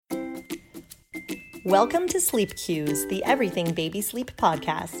Welcome to Sleep Cues, the Everything Baby Sleep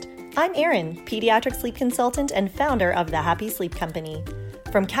podcast. I'm Erin, pediatric sleep consultant and founder of the Happy Sleep Company.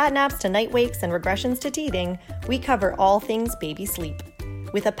 From catnaps to night wakes and regressions to teething, we cover all things baby sleep.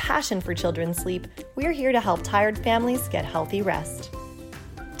 With a passion for children's sleep, we're here to help tired families get healthy rest.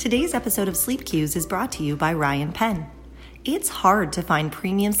 Today's episode of Sleep Cues is brought to you by Ryan Penn. It's hard to find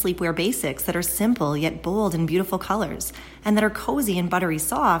premium sleepwear basics that are simple yet bold and beautiful colors, and that are cozy and buttery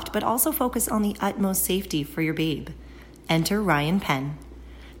soft, but also focus on the utmost safety for your babe. Enter Ryan Penn.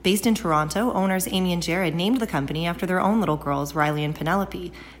 Based in Toronto, owners Amy and Jared named the company after their own little girls, Riley and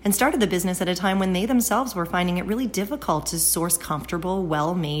Penelope, and started the business at a time when they themselves were finding it really difficult to source comfortable,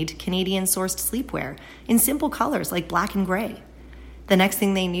 well-made, Canadian-sourced sleepwear in simple colors like black and gray. The next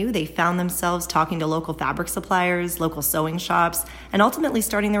thing they knew, they found themselves talking to local fabric suppliers, local sewing shops, and ultimately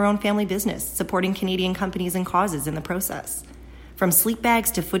starting their own family business, supporting Canadian companies and causes in the process. From sleep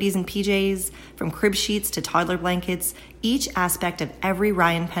bags to footies and PJs, from crib sheets to toddler blankets, each aspect of every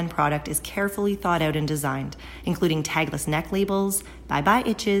Ryan Penn product is carefully thought out and designed, including tagless neck labels, bye-bye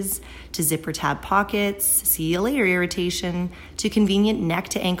itches, to zipper tab pockets, see you later irritation, to convenient neck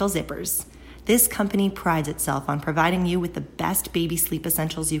to ankle zippers. This company prides itself on providing you with the best baby sleep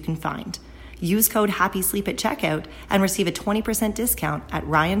essentials you can find. Use code HAPPYSLEEP at checkout and receive a 20% discount at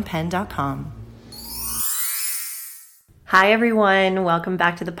ryanpenn.com. Hi everyone, welcome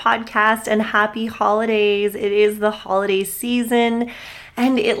back to the podcast and happy holidays. It is the holiday season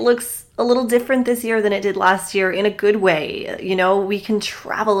and it looks a little different this year than it did last year in a good way. You know, we can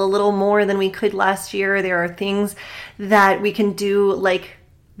travel a little more than we could last year. There are things that we can do like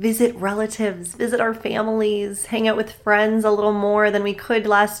visit relatives, visit our families, hang out with friends a little more than we could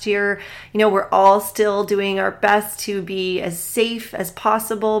last year. You know, we're all still doing our best to be as safe as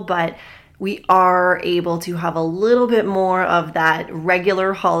possible, but we are able to have a little bit more of that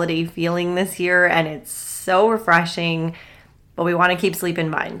regular holiday feeling this year, and it's so refreshing. But we want to keep sleep in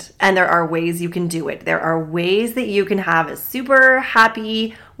mind, and there are ways you can do it. There are ways that you can have a super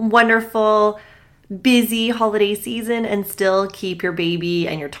happy, wonderful, busy holiday season and still keep your baby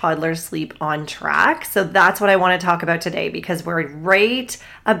and your toddler's sleep on track. So that's what I want to talk about today, because we're right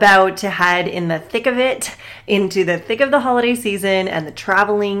about to head in the thick of it, into the thick of the holiday season and the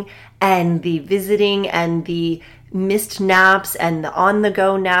traveling and the visiting and the missed naps and the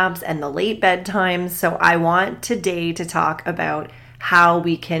on-the-go naps and the late bedtimes. So I want today to talk about how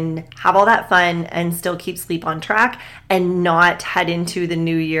we can have all that fun and still keep sleep on track and not head into the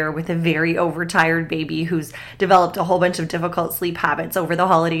new year with a very overtired baby who's developed a whole bunch of difficult sleep habits over the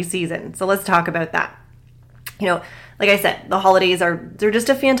holiday season. So let's talk about that. You know, like I said, the holidays they're just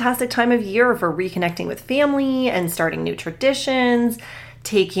a fantastic time of year for reconnecting with family and starting new traditions,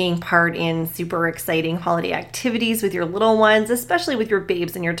 taking part in super exciting holiday activities with your little ones, especially with your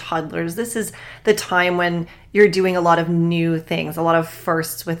babes and your toddlers. This is the time when you're doing a lot of new things, a lot of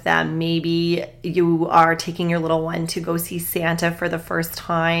firsts with them. Maybe you are taking your little one to go see Santa for the first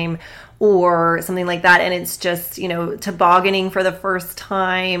time or something like that. And it's just, you know, tobogganing for the first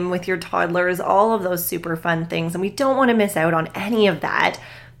time with your toddlers, all of those super fun things. And we don't want to miss out on any of that.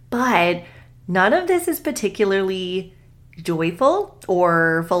 But none of this is particularly joyful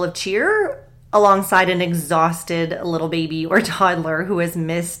or full of cheer alongside an exhausted little baby or toddler who has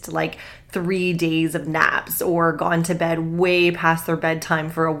missed like 3 days of naps or gone to bed way past their bedtime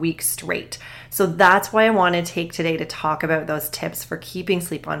for a week straight. So that's why I want to take today to talk about those tips for keeping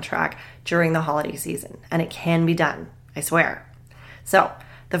sleep on track during the holiday season. And it can be done, I swear. So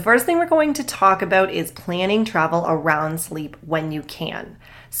the first thing we're going to talk about is planning travel around sleep when you can.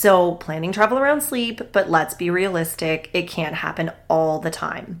 So planning travel around sleep, but let's be realistic, it can't happen all the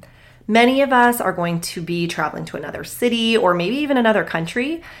time. Many of us are going to be traveling to another city or maybe even another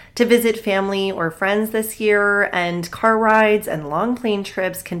country to visit family or friends this year, and car rides and long plane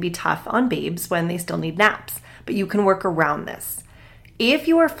trips can be tough on babes when they still need naps, but you can work around this. If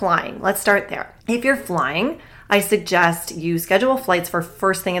you are flying, let's start there. If you're flying, I suggest you schedule flights for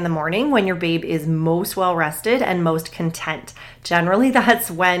first thing in the morning when your babe is most well rested and most content. Generally,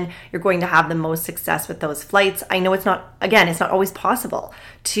 that's when you're going to have the most success with those flights. I know it's not always possible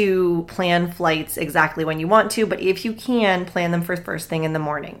to plan flights exactly when you want to, but if you can, plan them for first thing in the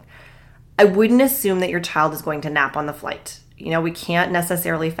morning. I wouldn't assume that your child is going to nap on the flight. You know, we can't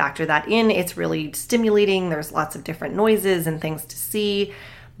necessarily factor that in. It's really stimulating. There's lots of different noises and things to see.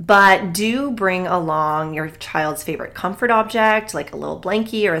 But do bring along your child's favorite comfort object, like a little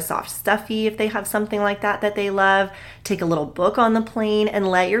blankie or a soft stuffy if they have something like that that they love. Take a little book on the plane and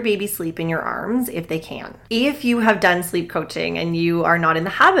let your baby sleep in your arms if they can. If you have done sleep coaching and you are not in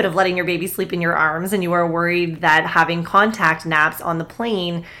the habit of letting your baby sleep in your arms and you are worried that having contact naps on the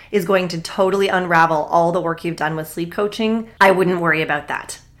plane is going to totally unravel all the work you've done with sleep coaching, I wouldn't worry about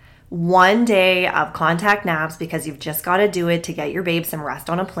that. One day of contact naps, because you've just got to do it to get your babe some rest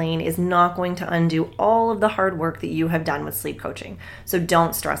on a plane, is not going to undo all of the hard work that you have done with sleep coaching. So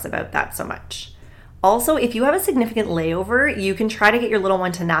don't stress about that so much. Also, if you have a significant layover, you can try to get your little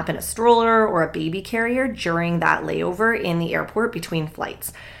one to nap in a stroller or a baby carrier during that layover in the airport between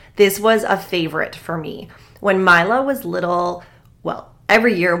flights. This was a favorite for me. When Mila was little,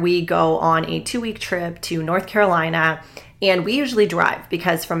 every year we go on a 2-week trip to North Carolina. And we usually drive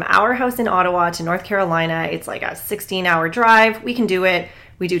because from our house in Ottawa to North Carolina, it's like a 16-hour drive. We can do it.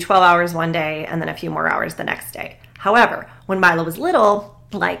 We do 12 hours one day and then a few more hours the next day. However, when Mila was little,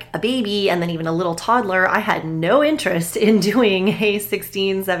 like a baby and then even a little toddler, I had no interest in doing a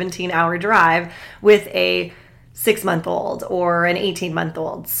 16, 17-hour drive with a 6-month-old or an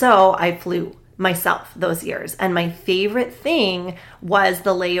 18-month-old. So I flew myself those years. And my favorite thing was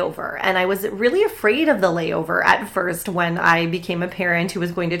the layover. And I was really afraid of the layover at first when I became a parent who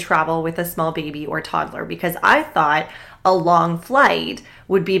was going to travel with a small baby or toddler, because I thought a long flight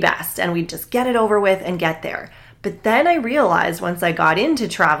would be best and we'd just get it over with and get there. But then I realized once I got into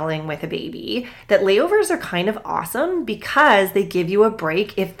traveling with a baby that layovers are kind of awesome because they give you a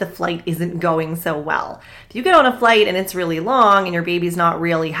break if the flight isn't going so well. If you get on a flight and it's really long and your baby's not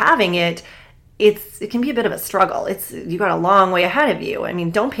really having it, it can be a bit of a struggle. You got a long way ahead of you. I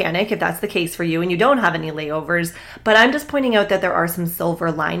mean, don't panic if that's the case for you and you don't have any layovers, but I'm just pointing out that there are some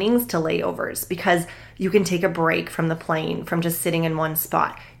silver linings to layovers because you can take a break from the plane, from just sitting in one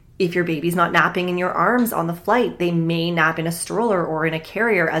spot. If your baby's not napping in your arms on the flight, they may nap in a stroller or in a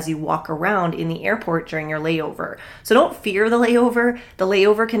carrier as you walk around in the airport during your layover. So don't fear the layover. The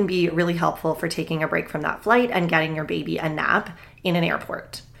layover can be really helpful for taking a break from that flight and getting your baby a nap in an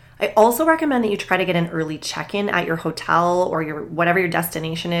airport. I also recommend that you try to get an early check-in at your hotel or whatever your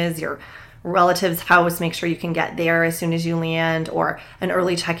destination is, your relative's house. Make sure you can get there as soon as you land, or an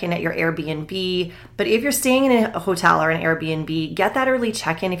early check-in at your Airbnb. But if you're staying in a hotel or an Airbnb, get that early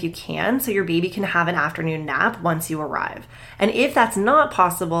check-in if you can so your baby can have an afternoon nap once you arrive. And if that's not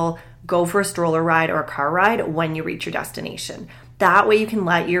possible, go for a stroller ride or a car ride when you reach your destination. That way you can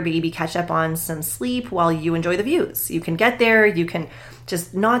let your baby catch up on some sleep while you enjoy the views. You can get there, you can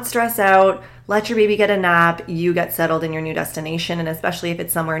just not stress out, let your baby get a nap, you get settled in your new destination, and especially if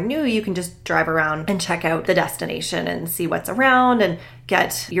it's somewhere new, you can just drive around and check out the destination and see what's around and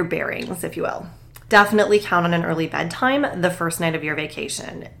get your bearings, if you will. Definitely count on an early bedtime the first night of your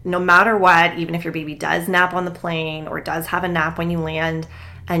vacation. No matter what, even if your baby does nap on the plane or does have a nap when you land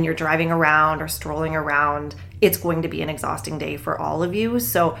and you're driving around or strolling around, it's going to be an exhausting day for all of you.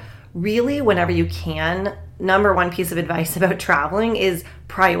 So really, whenever you can, number one piece of advice about traveling is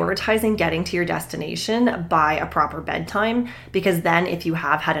prioritizing getting to your destination by a proper bedtime, because then if you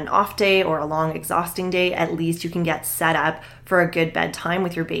have had an off day or a long exhausting day, at least you can get set up for a good bedtime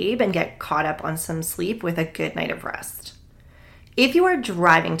with your babe and get caught up on some sleep with a good night of rest. If you are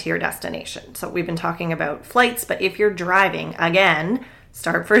driving to your destination, so we've been talking about flights, but if you're driving, again,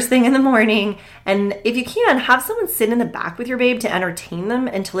 start first thing in the morning, and if you can, have someone sit in the back with your babe to entertain them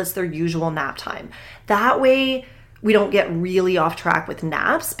until it's their usual nap time. That way, we don't get really off track with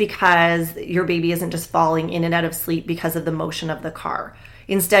naps because your baby isn't just falling in and out of sleep because of the motion of the car.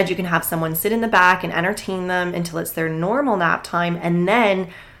 Instead, you can have someone sit in the back and entertain them until it's their normal nap time, and then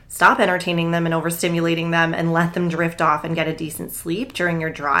stop entertaining them and overstimulating them and let them drift off and get a decent sleep during your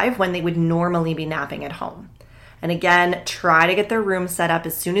drive when they would normally be napping at home. And again, try to get their room set up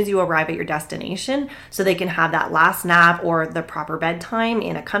as soon as you arrive at your destination so they can have that last nap or the proper bedtime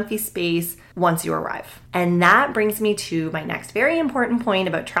in a comfy space once you arrive. And that brings me to my next very important point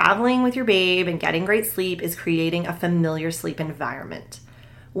about traveling with your babe and getting great sleep is creating a familiar sleep environment.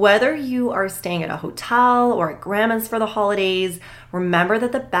 Whether you are staying at a hotel or at grandma's for the holidays, remember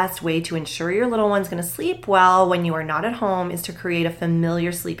that the best way to ensure your little one's going to sleep well when you are not at home is to create a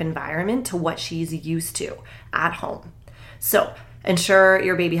familiar sleep environment to what she's used to at home. So ensure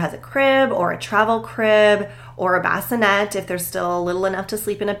your baby has a crib or a travel crib or a bassinet if they're still little enough to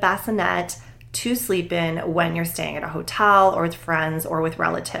sleep in a bassinet to sleep in when you're staying at a hotel or with friends or with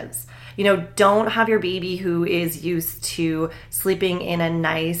relatives. Don't have your baby who is used to sleeping in a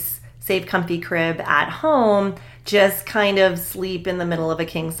nice, safe, comfy crib at home just kind of sleep in the middle of a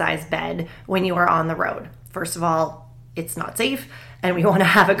king-size bed when you are on the road. First of all, it's not safe. and we want to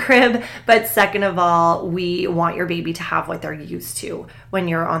have a crib. But second of all, we want your baby to have what they're used to when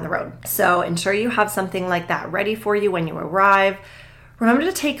you're on the road. So ensure you have something like that ready for you when you arrive. Remember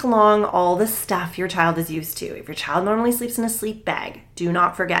to take along all the stuff your child is used to. If your child normally sleeps in a sleep bag, do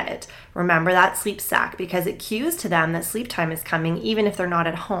not forget it. Remember that sleep sack because it cues to them that sleep time is coming even if they're not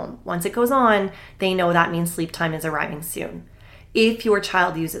at home. Once it goes on, they know that means sleep time is arriving soon. If your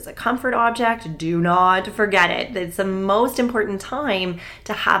child uses a comfort object, do not forget it. It's the most important time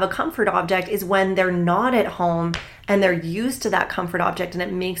to have a comfort object is when they're not at home and they're used to that comfort object and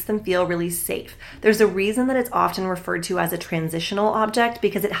it makes them feel really safe. There's a reason that it's often referred to as a transitional object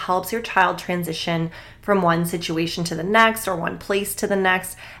because it helps your child transition from one situation to the next or one place to the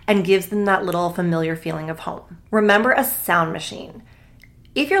next and gives them that little familiar feeling of home. Remember a sound machine.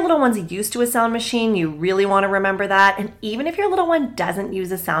 If your little one's used to a sound machine, you really want to remember that. And even if your little one doesn't use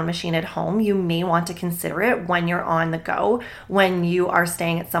a sound machine at home, you may want to consider it when you're on the go, when you are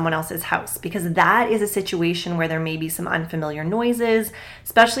staying at someone else's house, because that is a situation where there may be some unfamiliar noises,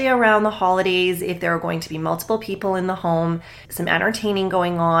 especially around the holidays. If there are going to be multiple people in the home, some entertaining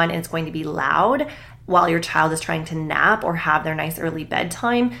going on, and it's going to be loud while your child is trying to nap or have their nice early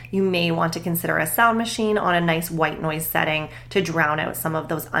bedtime, you may want to consider a sound machine on a nice white noise setting to drown out some of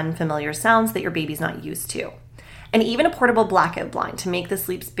those unfamiliar sounds that your baby's not used to. And even a portable blackout blind to make the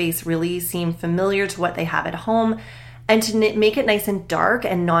sleep space really seem familiar to what they have at home and to make it nice and dark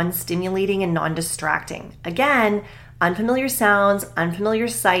and non-stimulating and non-distracting. Again, unfamiliar sounds, unfamiliar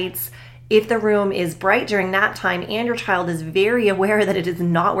sights. If the room is bright during nap time and your child is very aware that it is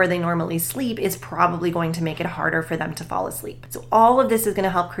not where they normally sleep, is probably going to make it harder for them to fall asleep. So all of this is going to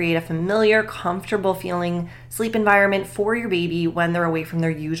help create a familiar, comfortable feeling sleep environment for your baby when they're away from their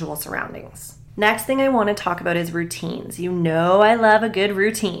usual surroundings. Next thing I want to talk about is routines. You know I love a good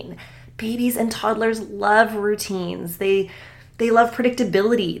routine. Babies and toddlers love routines. They love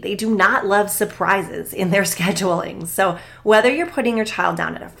predictability. They do not love surprises in their scheduling. So whether you're putting your child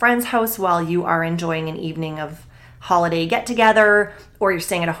down at a friend's house while you are enjoying an evening of holiday get-together, or you're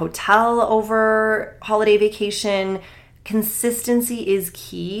staying at a hotel over holiday vacation, consistency is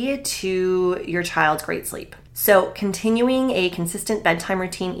key to your child's great sleep. So continuing a consistent bedtime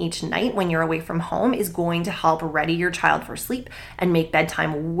routine each night when you're away from home is going to help ready your child for sleep and make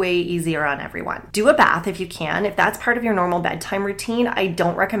bedtime way easier on everyone. Do a bath if you can. If that's part of your normal bedtime routine, I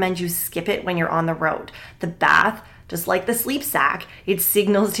don't recommend you skip it when you're on the road. The bath, just like the sleep sack, it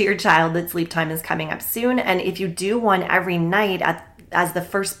signals to your child that sleep time is coming up soon. And if you do one every night as the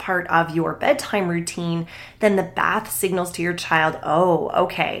first part of your bedtime routine, then the bath signals to your child, oh,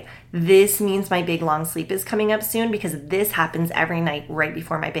 okay, this means my big long sleep is coming up soon because this happens every night right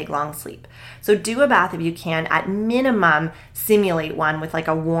before my big long sleep. So do a bath if you can. At minimum, simulate one with like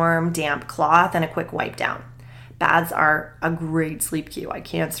a warm, damp cloth and a quick wipe down. Baths are a great sleep cue. I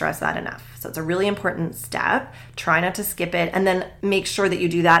can't stress that enough. So it's a really important step. Try not to skip it, and then make sure that you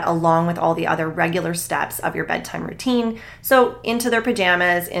do that along with all the other regular steps of your bedtime routine. So into their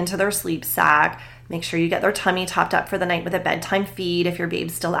pajamas, into their sleep sack. Make sure you get their tummy topped up for the night with a bedtime feed if your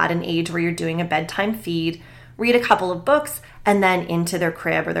babe's still at an age where you're doing a bedtime feed. Read a couple of books, and then into their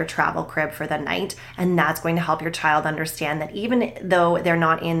crib or their travel crib for the night. And that's going to help your child understand that even though they're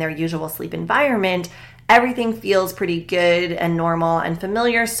not in their usual sleep environment, everything feels pretty good and normal and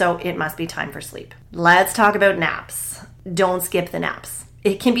familiar, so it must be time for sleep. Let's talk about naps. Don't skip the naps.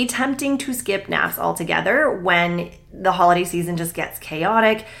 It can be tempting to skip naps altogether when the holiday season just gets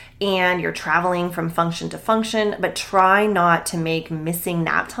chaotic and you're traveling from function to function, but try not to make missing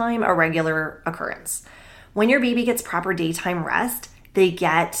nap time a regular occurrence. When your baby gets proper daytime rest, they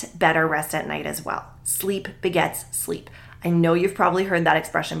get better rest at night as well. Sleep begets sleep. I know you've probably heard that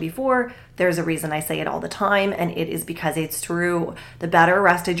expression before. There's a reason I say it all the time, and it is because it's true. The better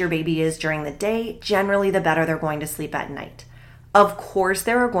rested your baby is during the day, generally the better they're going to sleep at night. Of course,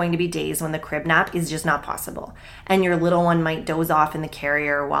 there are going to be days when the crib nap is just not possible, and your little one might doze off in the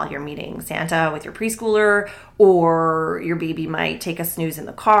carrier while you're meeting Santa with your preschooler, or your baby might take a snooze in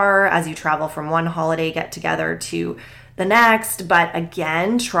the car as you travel from one holiday get-together to the next. But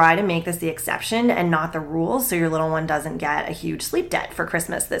again, try to make this the exception and not the rule so your little one doesn't get a huge sleep debt for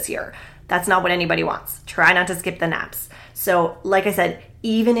Christmas this year. That's not what anybody wants. Try not to skip the naps. So like I said,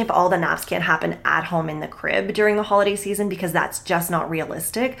 even if all the naps can't happen at home in the crib during the holiday season, because that's just not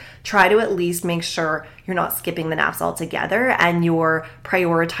realistic, try to at least make sure you're not skipping the naps altogether and you're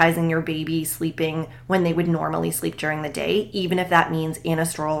prioritizing your baby sleeping when they would normally sleep during the day, even if that means in a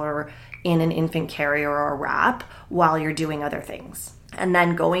stroller, in an infant carrier or a wrap while you're doing other things. And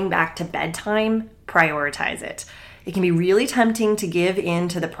then going back to bedtime, prioritize it. It can be really tempting to give in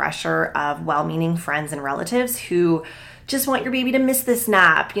to the pressure of well-meaning friends and relatives who just want your baby to miss this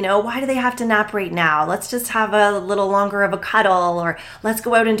nap. Why do they have to nap right now? Let's just have a little longer of a cuddle, or let's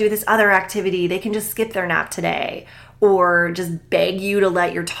go out and do this other activity. They can just skip their nap today. Or just beg you to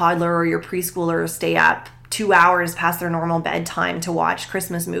let your toddler or your preschooler stay up 2 hours past their normal bedtime to watch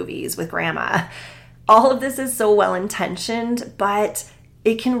Christmas movies with grandma. All of this is so well-intentioned, but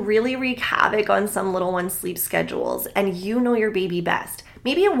it can really wreak havoc on some little one's sleep schedules, and you know your baby best.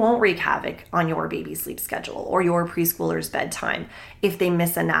 Maybe it won't wreak havoc on your baby's sleep schedule or your preschooler's bedtime if they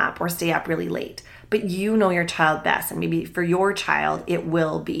miss a nap or stay up really late. But you know your child best, and maybe for your child, it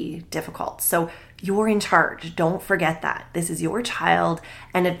will be difficult. So you're in charge. Don't forget that. This is your child,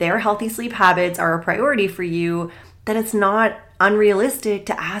 and if their healthy sleep habits are a priority for you, then it's not unrealistic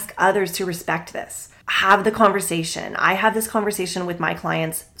to ask others to respect this. Have the conversation. I have this conversation with my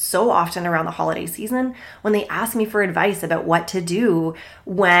clients so often around the holiday season when they ask me for advice about what to do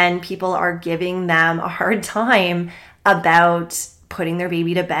when people are giving them a hard time about putting their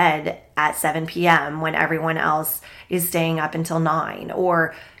baby to bed at 7 p.m. when everyone else is staying up until 9,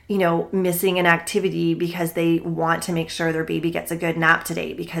 or missing an activity because they want to make sure their baby gets a good nap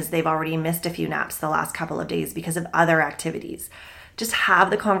today because they've already missed a few naps the last couple of days because of other activities. Just have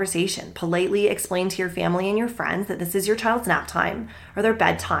the conversation. Politely explain to your family and your friends that this is your child's nap time or their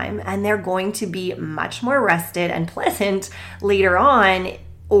bedtime, and they're going to be much more rested and pleasant later on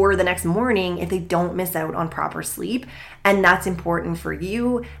or the next morning if they don't miss out on proper sleep. And that's important for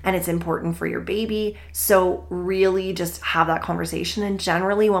you, and it's important for your baby. So really just have that conversation. And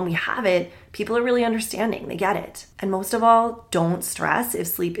generally when we have it, people are really understanding. They get it. And most of all, don't stress if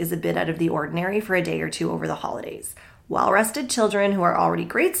sleep is a bit out of the ordinary for a day or two over the holidays. Well-rested children who are already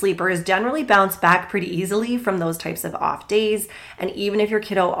great sleepers generally bounce back pretty easily from those types of off days. And even if your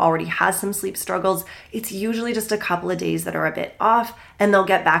kiddo already has some sleep struggles, it's usually just a couple of days that are a bit off, and they'll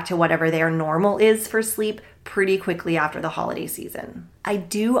get back to whatever their normal is for sleep pretty quickly after the holiday season. I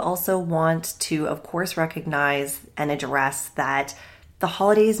do also want to, of course, recognize and address that the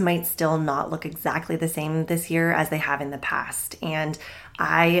holidays might still not look exactly the same this year as they have in the past. And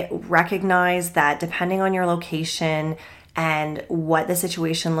I recognize that depending on your location and what the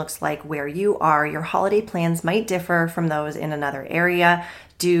situation looks like where you are, your holiday plans might differ from those in another area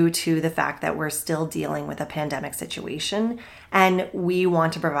due to the fact that we're still dealing with a pandemic situation. And we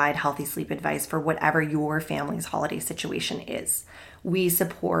want to provide healthy sleep advice for whatever your family's holiday situation is. We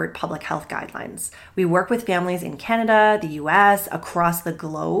support public health guidelines. We work with families in Canada, the US, across the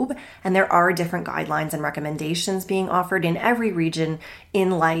globe, and there are different guidelines and recommendations being offered in every region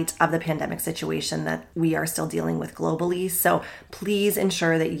in light of the pandemic situation that we are still dealing with globally. So please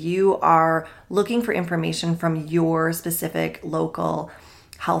ensure that you are looking for information from your specific local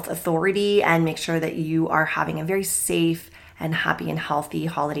health authority and make sure that you are having a very safe and happy and healthy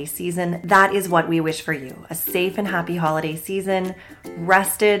holiday season. That is what we wish for you. A safe and happy holiday season,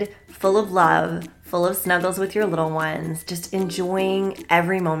 rested, full of love, full of snuggles with your little ones, just enjoying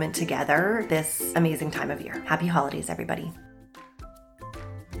every moment together this amazing time of year. Happy holidays, everybody.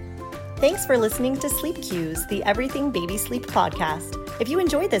 Thanks for listening to Sleep Cues, the Everything Baby Sleep podcast. If you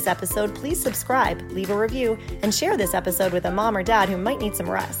enjoyed this episode, please subscribe, leave a review, and share this episode with a mom or dad who might need some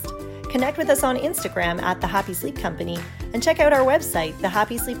rest. Connect with us on Instagram at The Happy Sleep Company, and check out our website,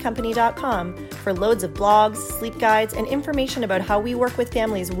 thehappysleepcompany.com, for loads of blogs, sleep guides, and information about how we work with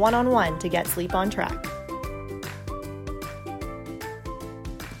families one-on-one to get sleep on track.